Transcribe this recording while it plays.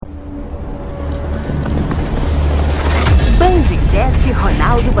podcast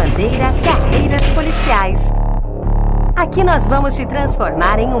Ronaldo Bandeira Carreiras Policiais. Aqui nós vamos te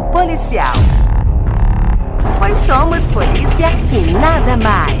transformar em um policial. Pois somos polícia e nada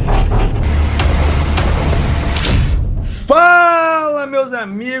mais. Fala, meus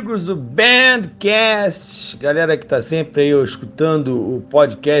amigos do Bandcast, galera que está sempre aí escutando o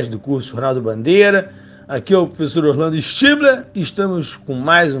podcast do curso Ronaldo Bandeira. Aqui é o professor Orlando Stiebler e estamos com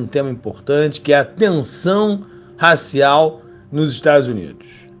mais um tema importante, que é a tensão racial nos Estados Unidos.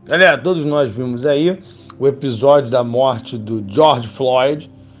 Galera, todos nós vimos aí o episódio da morte do George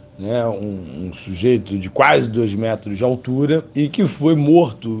Floyd, né, um sujeito de quase 2 metros de altura e que foi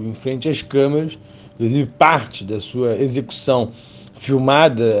morto em frente às câmeras, inclusive parte da sua execução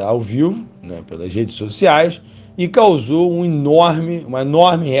filmada ao vivo, né, pelas redes sociais, e causou uma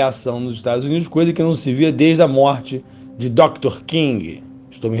enorme reação nos Estados Unidos, coisa que não se via desde a morte de Dr. King.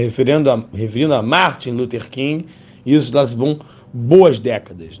 Estou me referindo a Martin Luther King, e isso lá se vão boas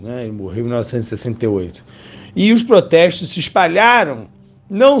décadas, né? Ele morreu em 1968. E os protestos se espalharam,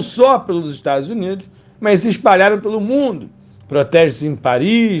 não só pelos Estados Unidos, mas se espalharam pelo mundo. Protestos em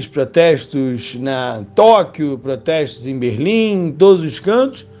Paris, protestos na Tóquio, protestos em Berlim, em todos os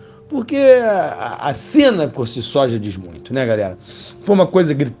cantos, porque a cena por si só já diz muito, né, galera? Foi uma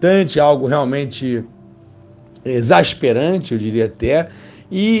coisa gritante, algo realmente exasperante, eu diria até,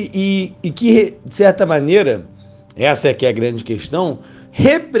 e que, de certa maneira, essa é que é a grande questão,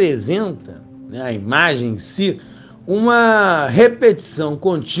 representa, né, a imagem em si, uma repetição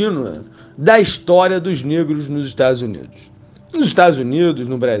contínua da história dos negros nos Estados Unidos. Nos Estados Unidos,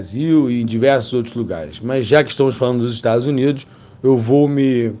 no Brasil e em diversos outros lugares. Mas já que estamos falando dos Estados Unidos, eu vou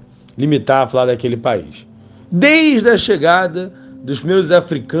me limitar a falar daquele país. Desde a chegada dos primeiros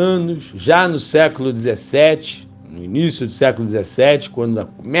africanos, já no século XVII, no início do século XVII, quando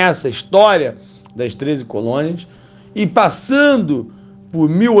começa a história das 13 colônias, e passando por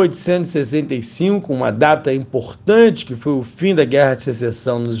 1865, uma data importante, que foi o fim da Guerra de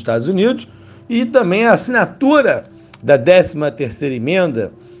Secessão nos Estados Unidos, e também a assinatura da 13ª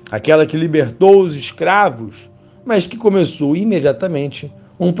Emenda, aquela que libertou os escravos, mas que começou imediatamente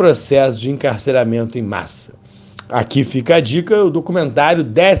um processo de encarceramento em massa. Aqui fica a dica, o documentário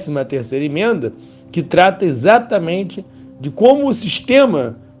 13ª Emenda, que trata exatamente de como o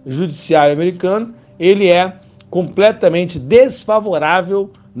sistema judiciário americano ele é completamente desfavorável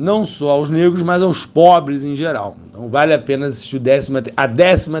não só aos negros, mas aos pobres em geral. Então vale a pena assistir a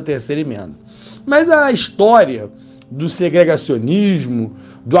 13ª Emenda. Mas a história do segregacionismo,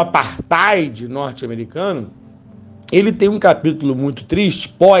 do apartheid norte-americano, ele tem um capítulo muito triste,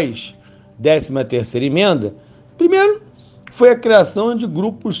 pós 13ª Emenda. Primeiro, foi a criação de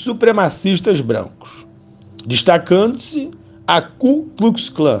grupos supremacistas brancos, destacando-se a Ku Klux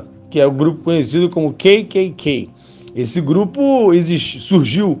Klan, que é o grupo conhecido como KKK. Esse grupo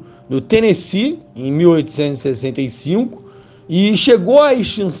surgiu no Tennessee, em 1865, e chegou à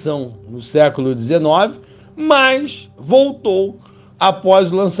extinção no século XIX, mas voltou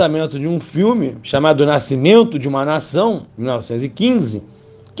após o lançamento de um filme chamado Nascimento de uma Nação, em 1915,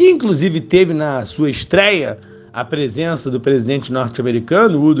 que inclusive teve na sua estreia a presença do presidente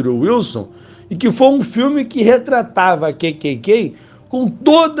norte-americano, Woodrow Wilson, e que foi um filme que retratava a KKK com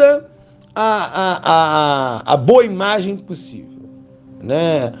toda a boa imagem possível,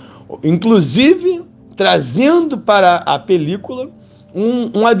 né? Inclusive trazendo para a película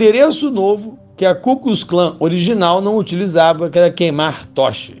um adereço novo que a Ku Klux Klan original não utilizava, que era queimar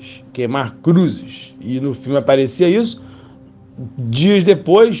tochas, queimar cruzes. E no filme aparecia isso. Dias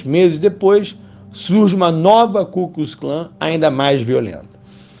depois, meses depois, surge uma nova Ku Klux Klan ainda mais violenta.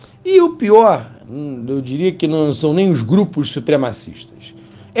 E o pior, eu diria que não são nem os grupos supremacistas,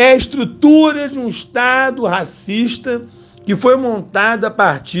 é a estrutura de um Estado racista que foi montada a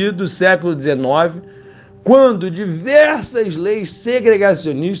partir do século XIX, quando diversas leis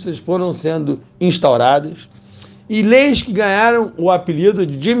segregacionistas foram sendo instauradas e leis que ganharam o apelido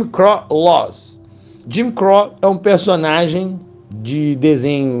de Jim Crow Laws. Jim Crow é um personagem de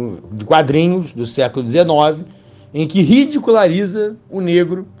desenho de quadrinhos do século XIX em que ridiculariza o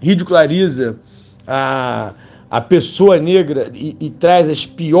negro, ridiculariza a pessoa negra e traz as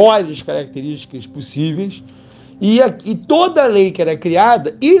piores características possíveis. E toda a lei que era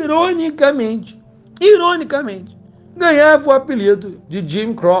criada, ironicamente, ganhava o apelido de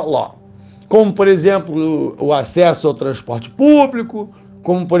Jim Crow Law. Como, por exemplo, o acesso ao transporte público,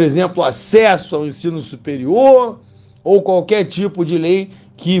 como, por exemplo, o acesso ao ensino superior, ou qualquer tipo de lei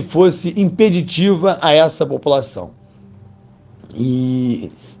que fosse impeditiva a essa população.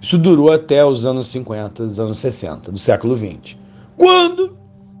 E isso durou até os anos 50, os anos 60 do século XX. Quando,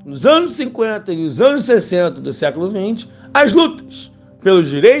 nos anos 50 e nos anos 60 do século XX, As lutas pelos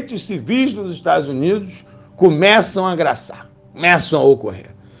direitos civis nos Estados Unidos começam a graçar, começam a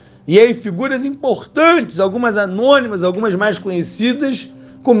ocorrer. E aí figuras importantes, algumas anônimas, algumas mais conhecidas,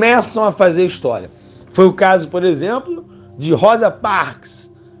 começam a fazer história. Foi o caso, por exemplo, de Rosa Parks,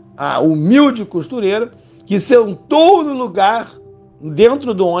 a humilde costureira, que sentou no lugar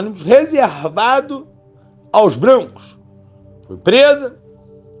dentro do ônibus reservado aos brancos. Foi presa,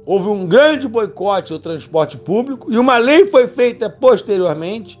 houve um grande boicote ao transporte público e uma lei foi feita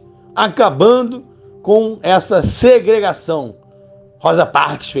posteriormente, acabando com essa segregação. Rosa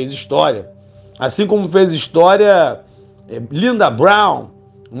Parks fez história, assim como fez história Linda Brown,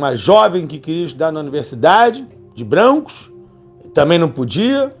 uma jovem que queria estudar na universidade de brancos, também não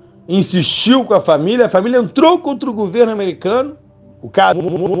podia, insistiu com a família entrou contra o governo americano, o caso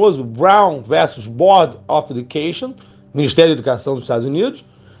famoso Brown versus Board of Education, Ministério da Educação dos Estados Unidos,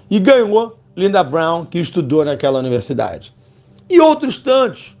 e ganhou Linda Brown, que estudou naquela universidade. E outros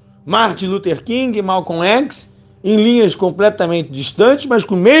tantos, Martin Luther King e Malcolm X, em linhas completamente distantes, mas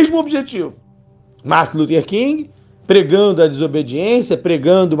com o mesmo objetivo. Martin Luther King pregando a desobediência,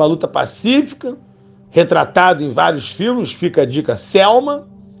 pregando uma luta pacífica, retratado em vários filmes, fica a dica, Selma,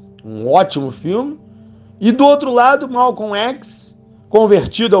 um ótimo filme. E do outro lado, Malcolm X,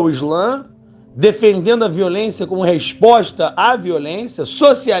 convertido ao Islã, defendendo a violência como resposta à violência,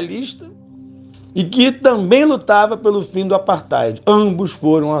 socialista, e que também lutava pelo fim do apartheid. Ambos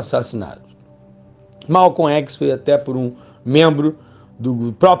foram assassinados. Malcolm X foi até por um membro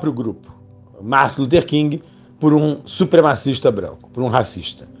do próprio grupo. Martin Luther King por um supremacista branco, por um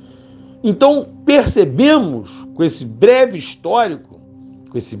racista. Então, percebemos com esse breve histórico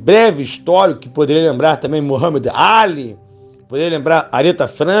que poderia lembrar também Muhammad Ali, poderia lembrar Aretha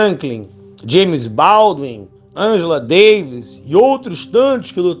Franklin, James Baldwin, Angela Davis e outros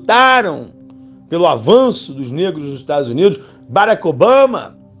tantos que lutaram pelo avanço dos negros nos Estados Unidos, Barack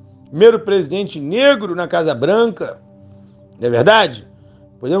Obama, primeiro presidente negro na Casa Branca, não é verdade?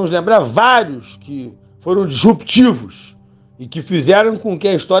 Podemos lembrar vários que foram disruptivos e que fizeram com que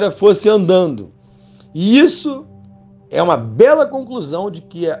a história fosse andando. E isso é uma bela conclusão de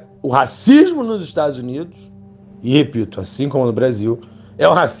que o racismo nos Estados Unidos, e repito, assim como no Brasil, é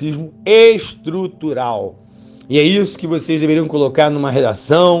um racismo estrutural. E é isso que vocês deveriam colocar numa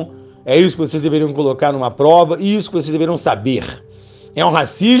redação, é isso que vocês deveriam colocar numa prova, e isso que vocês deveriam saber. É um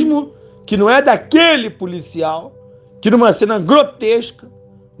racismo que não é daquele policial que numa cena grotesca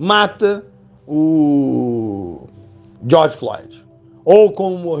mata o George Floyd. Ou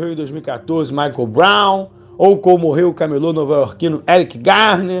como morreu em 2014 Michael Brown, ou como morreu o camelô nova-iorquino Eric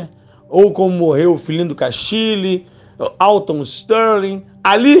Garner, ou como morreu o filhinho do Cachille, Alton Sterling.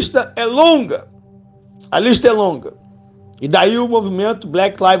 A lista é longa. E daí o movimento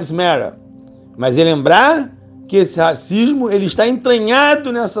Black Lives Matter. Mas é lembrar que esse racismo ele está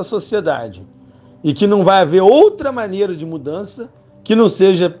entranhado nessa sociedade e que não vai haver outra maneira de mudança que não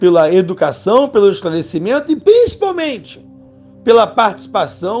seja pela educação, pelo esclarecimento e principalmente pela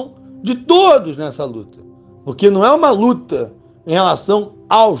participação de todos nessa luta. Porque não é uma luta em relação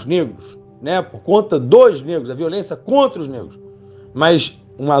aos negros, né? Por conta dos negros, a violência contra os negros, mas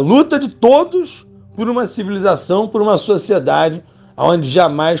uma luta de todos por uma civilização, por uma sociedade onde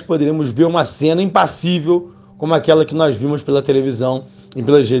jamais poderemos ver uma cena impassível como aquela que nós vimos pela televisão e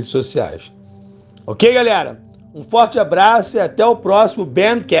pelas redes sociais. Ok, galera? Um forte abraço e até o próximo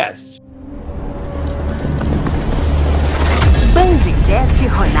Bandcast. Bandcast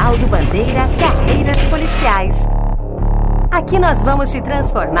Ronaldo Bandeira Carreiras Policiais. Aqui nós vamos te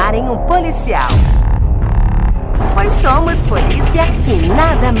transformar em um policial. Pois somos polícia e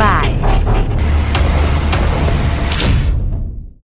nada mais.